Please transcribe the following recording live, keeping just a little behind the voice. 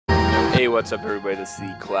what's up everybody, this is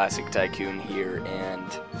the Classic Tycoon here, and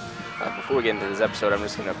before we get into this episode, I'm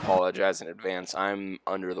just going to apologize in advance. I'm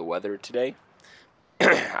under the weather today.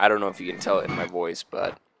 I don't know if you can tell it in my voice,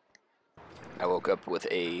 but I woke up with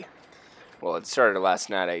well, it started last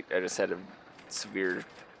night. I just had a severe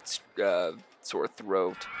sore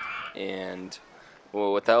throat, and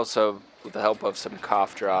well, with the help of some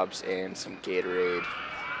cough drops and some Gatorade,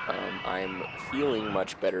 I'm feeling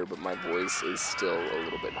much better, but my voice is still a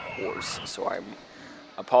little bit hoarse, so I'm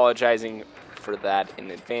apologizing for that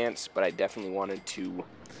in advance, but I definitely wanted to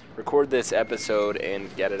record this episode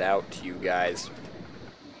and get it out to you guys.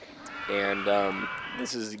 And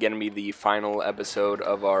this is going to be the final episode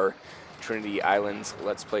of our Trinity Islands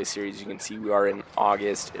Let's Play series. You can see we are in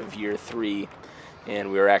August of Year 3,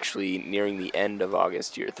 and we are actually nearing the end of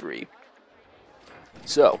August Year 3.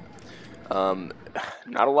 So,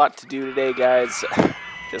 not a lot to do today, guys.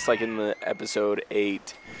 Just like in the episode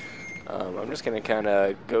 8, I'm just going to kind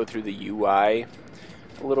of go through the UI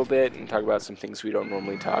a little bit and talk about some things we don't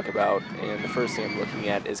normally talk about. And the first thing I'm looking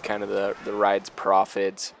at is kind of the ride's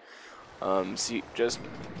profits. See, just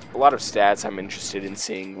a lot of stats. I'm interested in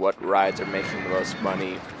seeing what rides are making the most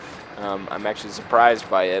money. I'm actually surprised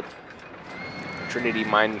by it. Trinity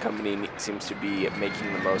Mine Company seems to be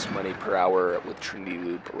making the most money per hour, with Trinity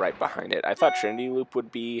Loop right behind it. I thought Trinity Loop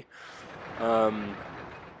would be the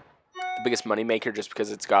biggest money maker just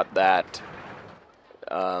because it's got that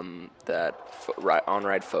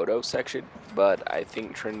on-ride photo section, but I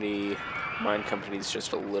think Trinity Mine Company is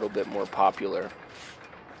just a little bit more popular.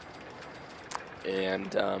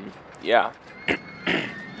 And yeah. I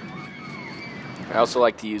also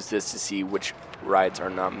like to use this to see which rides are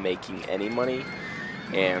not making any money,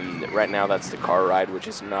 and right now that's the car ride, which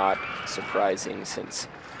is not surprising since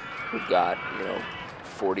we've got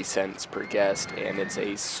 40 cents per guest and it's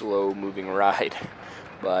a slow moving ride.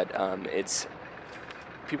 But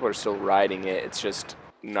people are still riding it. It's just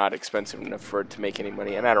not expensive enough for it to make any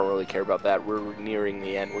money, and I don't really care about that. We're nearing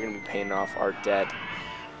the end. We're gonna be paying off our debt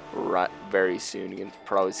very soon. You can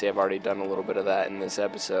probably say I've already done a little bit of that in this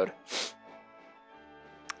episode.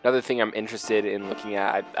 Another thing I'm interested in looking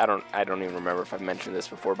at, I don't even remember if I've mentioned this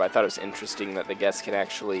before, but I thought it was interesting that the guests can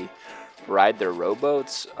actually ride their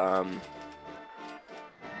rowboats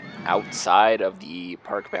outside of the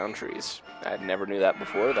park boundaries. I never knew that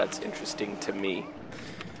before. That's interesting to me.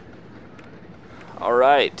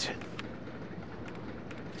 Alright.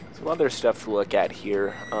 Some other stuff to look at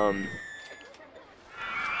here.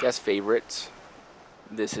 Guest favorites.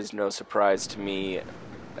 This is no surprise to me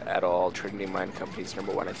at all. Trinity Mine Company's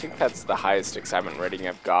 #1. I think that's the highest excitement rating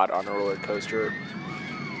I've got on a roller coaster.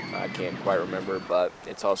 I can't quite remember, but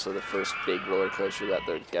it's also the first big roller coaster that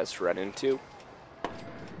the guests run into.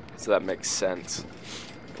 So that makes sense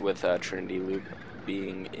with Trinity Loop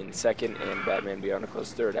being in second and Batman Beyond a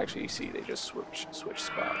close third. Actually, you see they just switch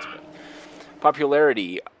spots. But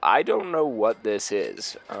popularity, I don't know what this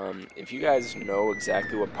is. If you guys know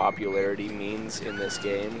exactly what popularity means in this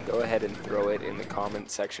game, go ahead and throw it in the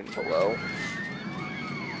comment section below.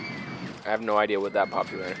 I have no idea what that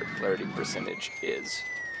popularity percentage is.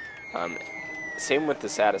 Same with the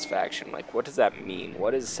satisfaction. Like, what does that mean?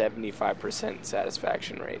 What is 75%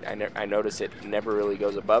 satisfaction rate? I notice it never really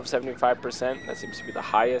goes above 75%. That seems to be the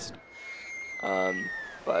highest.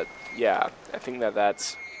 But yeah, I think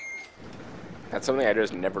that's something I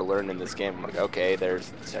just never learned in this game. I'm like, okay, there's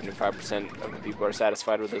 75% of the people are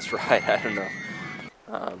satisfied with this ride. I don't know.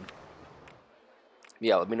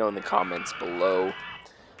 Yeah, let me know in the comments below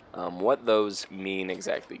what those mean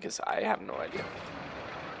exactly, because I have no idea.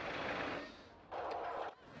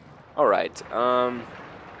 Alright,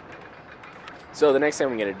 so the next thing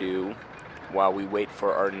I'm going to do while we wait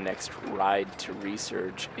for our next ride to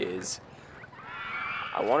research is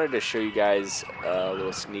I wanted to show you guys a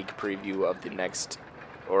little sneak preview of the next,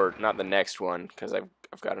 or not the next one, because I've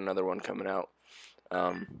got another one coming out,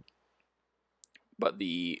 but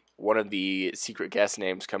one of the secret guest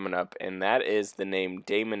names coming up, and that is the name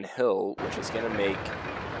Damon Hill, which is going to make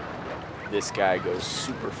this guy go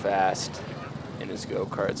super fast in his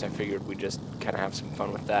go-karts. I figured we'd just kind of have some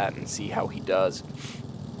fun with that and see how he does.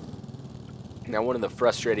 Now, one of the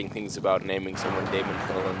frustrating things about naming someone Damon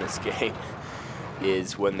Hill in this game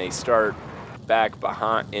is when they start back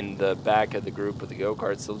behind in the back of the group with the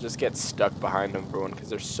go-karts, they'll just get stuck behind everyone because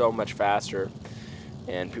they're so much faster,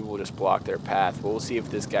 and people will just block their path. But we'll see if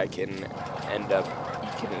this guy can end up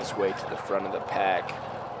eking his way to the front of the pack.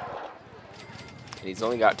 And he's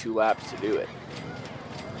only got 2 laps to do it.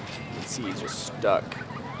 You can see he's just stuck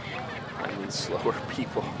on these slower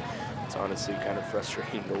people. It's honestly kind of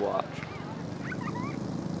frustrating to watch.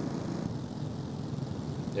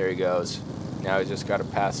 There he goes. Now he's just got to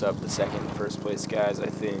pass up the second and first place guys, I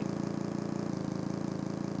think.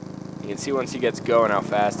 You can see once he gets going how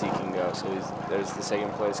fast he can go. So there's the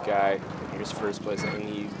second place guy. Here's first place. I think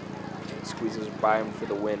he squeezes by him for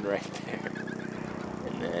the win right there.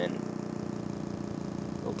 And then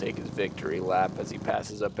he'll take his victory lap as he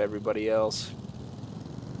passes up everybody else.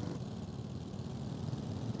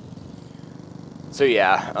 So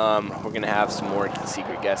yeah, we're going to have some more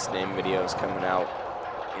secret guest name videos coming out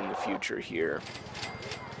in the future here.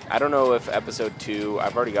 I don't know if episode 2,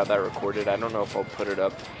 I've already got that recorded. I don't know if I'll put it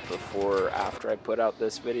up before or after I put out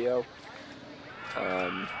this video.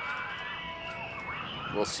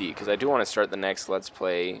 We'll see, because I do want to start the next Let's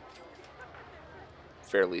Play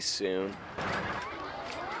fairly soon.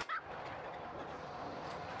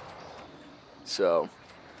 So,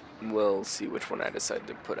 we'll see which one I decide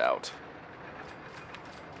to put out.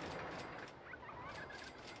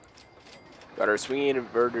 Got our swinging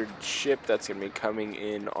inverted ship that's going to be coming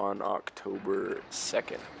in on October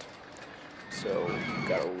 2nd. So, we've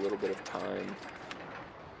got a little bit of time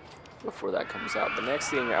before that comes out. The next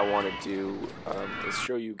thing I want to do is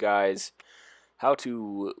show you guys how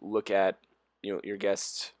to look at your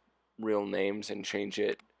guests' real names and change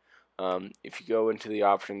it. If you go into the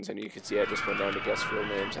options, and you can see I just went down to guest real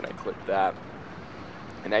names and I clicked that.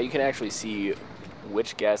 And now you can actually see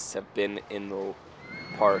which guests have been in the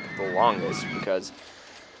park the longest, because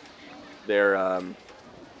they're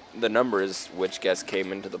the number is which guest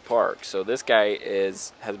came into the park. So this guy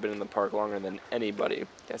has been in the park longer than anybody.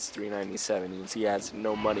 That's 397. You can see he has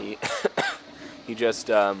no money. He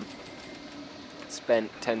just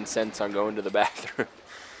spent 10 cents on going to the bathroom.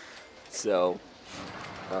 So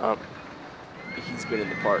he's been in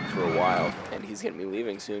the park for a while, and he's going to be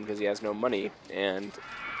leaving soon because he has no money. And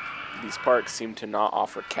these parks seem to not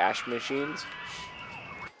offer cash machines.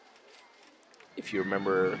 If you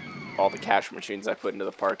remember all the cash machines I put into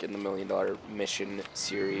the park in the $1 Million Mission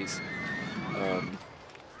series,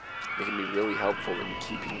 they can be really helpful in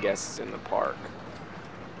keeping guests in the park.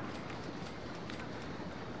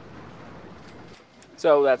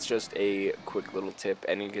 So that's just a quick little tip,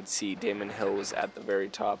 and you can see Damon Hill was at the very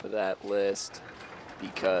top of that list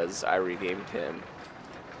because I renamed him.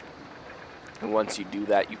 And once you do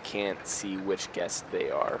that, you can't see which guest they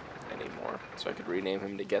are anymore. So I could rename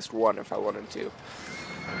him to guest 1 if I wanted to.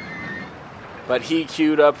 But he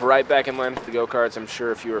queued up right back in line for the go-karts. I'm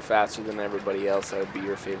sure if you were faster than everybody else, that would be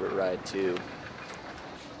your favorite ride too.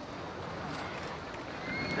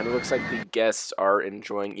 And it looks like the guests are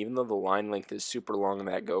enjoying, even though the line length is super long in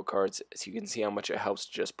that go-karts, so you can see how much it helps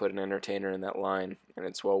to just put an entertainer in that line. And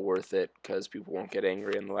it's well worth it because people won't get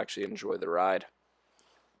angry and they'll actually enjoy the ride.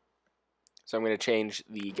 So I'm going to change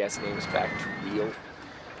the guest names back to real.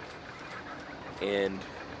 And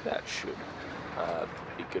that should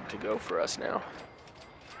be good to go for us now.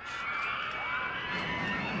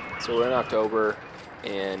 So we're in October,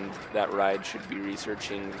 and that ride should be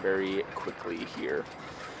researching very quickly here.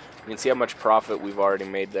 You can see how much profit we've already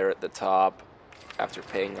made there at the top after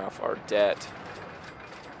paying off our debt.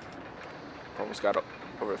 Almost got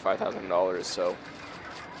over $5,000, so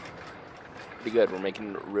pretty good. We're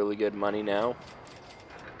making really good money now.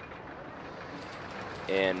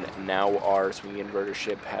 And now our swing inverter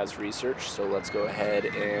ship has research, so let's go ahead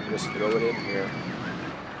and just throw it in here.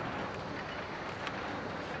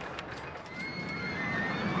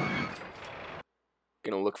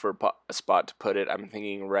 Gonna look for a spot to put it. I'm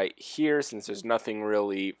thinking right here, since there's nothing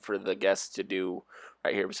really for the guests to do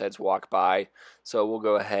right here besides walk by. So we'll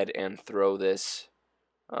go ahead and throw this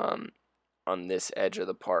on this edge of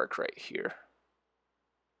the park right here.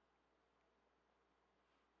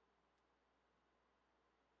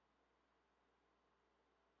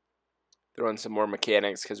 Throw in some more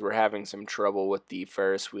mechanics because we're having some trouble with the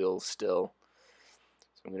Ferris wheel still.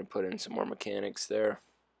 So I'm going to put in some more mechanics there.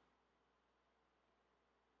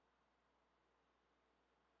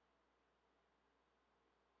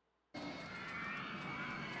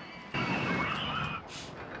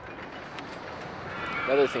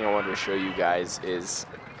 Another thing I wanted to show you guys is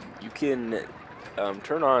you can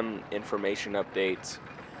turn on information updates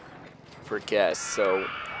for guests. So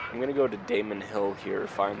I'm going to go to Damon Hill here,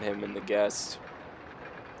 find him in the guest.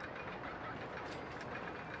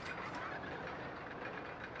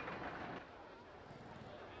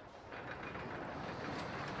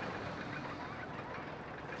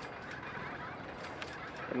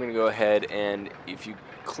 I'm going to go ahead, and if you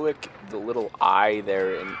click the little eye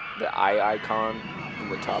there, and the eye icon in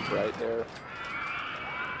the top right there,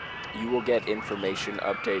 you will get information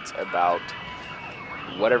updates about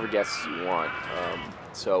whatever guests you want.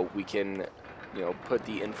 So we can put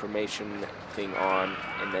the information thing on,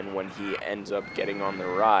 and then when he ends up getting on the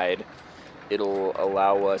ride, it'll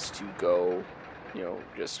allow us to go,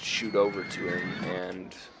 just shoot over to him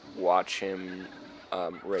and watch him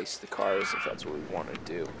race the cars if that's what we want to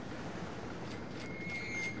do.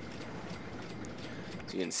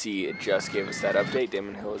 So you can see it just gave us that update.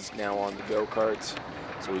 Damon Hill is now on the go-karts.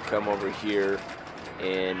 So we come over here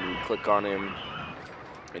and we click on him,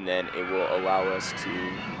 and then it will allow us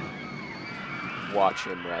to watch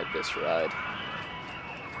him ride this ride.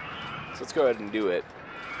 So let's go ahead and do it.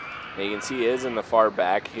 Now you can see he is in the far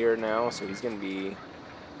back here now, so he's going to be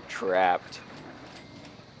trapped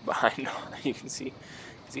behind. You can see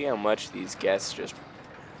how much these guests just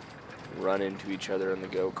run into each other on the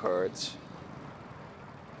go-karts.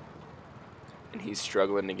 And he's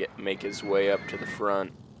struggling to make his way up to the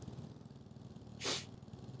front.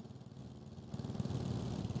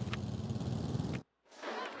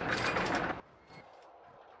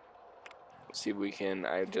 See if we can.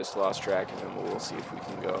 I just lost track of him, but we'll see if we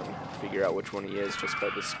can go and figure out which one he is just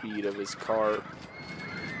by the speed of his car.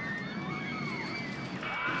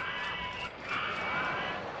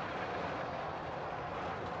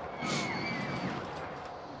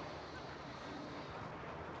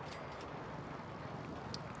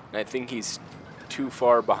 And I think he's too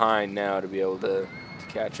far behind now to be able to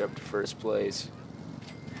catch up to first place.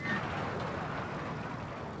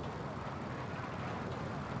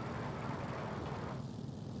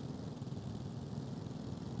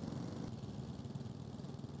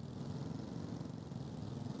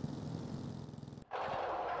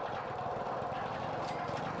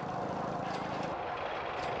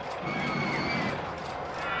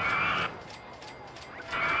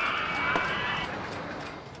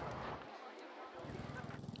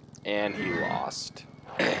 And he lost.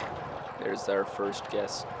 There's our first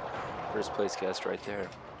place guest right there.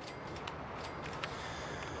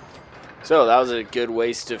 So that was a good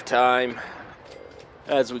waste of time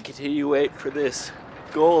as we continue to wait for this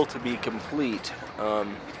goal to be complete.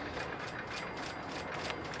 And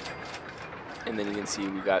then you can see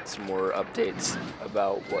we got some more updates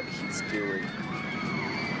about what he's doing.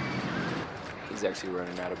 He's actually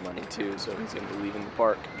running out of money too, so he's going to be leaving the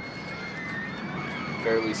park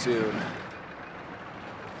fairly soon.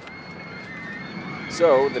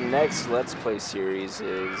 So the next Let's Play series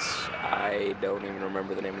is, I don't even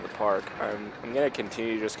remember the name of the park. I'm going to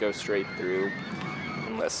continue to just go straight through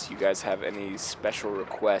unless you guys have any special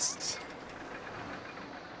requests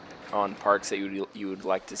on parks that you would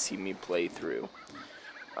like to see me play through.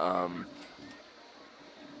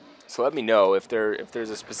 So let me know if there's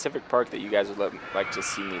a specific park that you guys would like to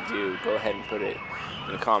see me do. Go ahead and put it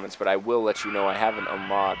in the comments. But I will let you know I haven't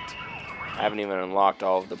even unlocked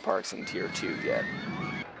all of the parks in Tier 2 yet.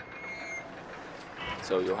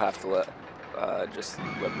 So you'll have to just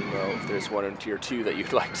let me know if there's one in Tier 2 that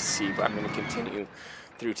you'd like to see. But I'm going to continue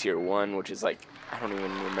through Tier 1, which is like, I don't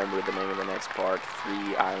even remember the name of the next park.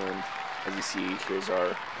 Trinity Island. As you see, here's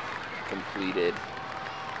our completed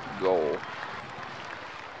goal.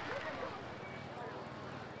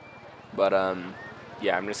 But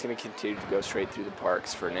yeah, I'm just going to continue to go straight through the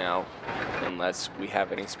parks for now, unless we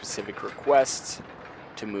have any specific requests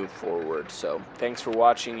to move forward. So thanks for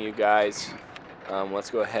watching, you guys.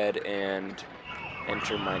 Let's go ahead and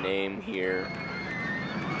enter my name here,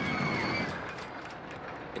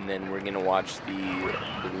 and then we're going to watch the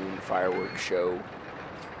balloon fireworks show,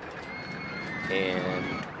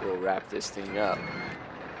 and we'll wrap this thing up.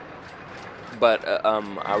 But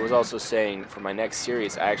I was also saying for my next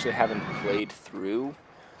series, I actually haven't played through.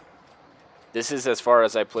 This is as far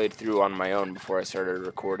as I played through on my own before I started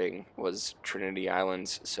recording, was Trinity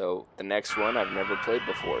Islands. So the next one I've never played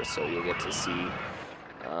before, so you'll get to see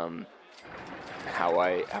how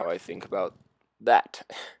I think about that.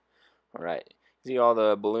 All right, see all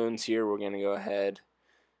the balloons here. We're gonna go ahead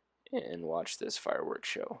and watch this fireworks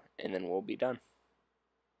show, and then we'll be done.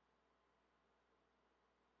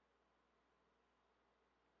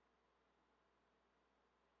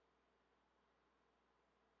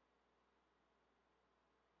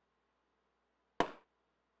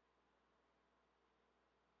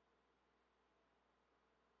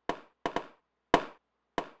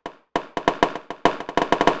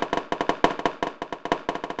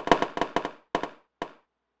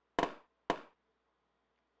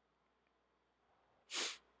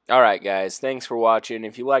 Alright guys, thanks for watching.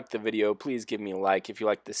 If you liked the video, please give me a like. If you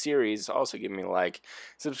liked the series, also give me a like.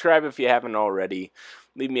 Subscribe if you haven't already.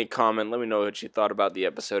 Leave me a comment. Let me know what you thought about the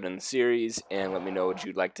episode and the series. And let me know what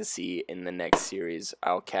you'd like to see in the next series.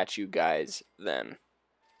 I'll catch you guys then.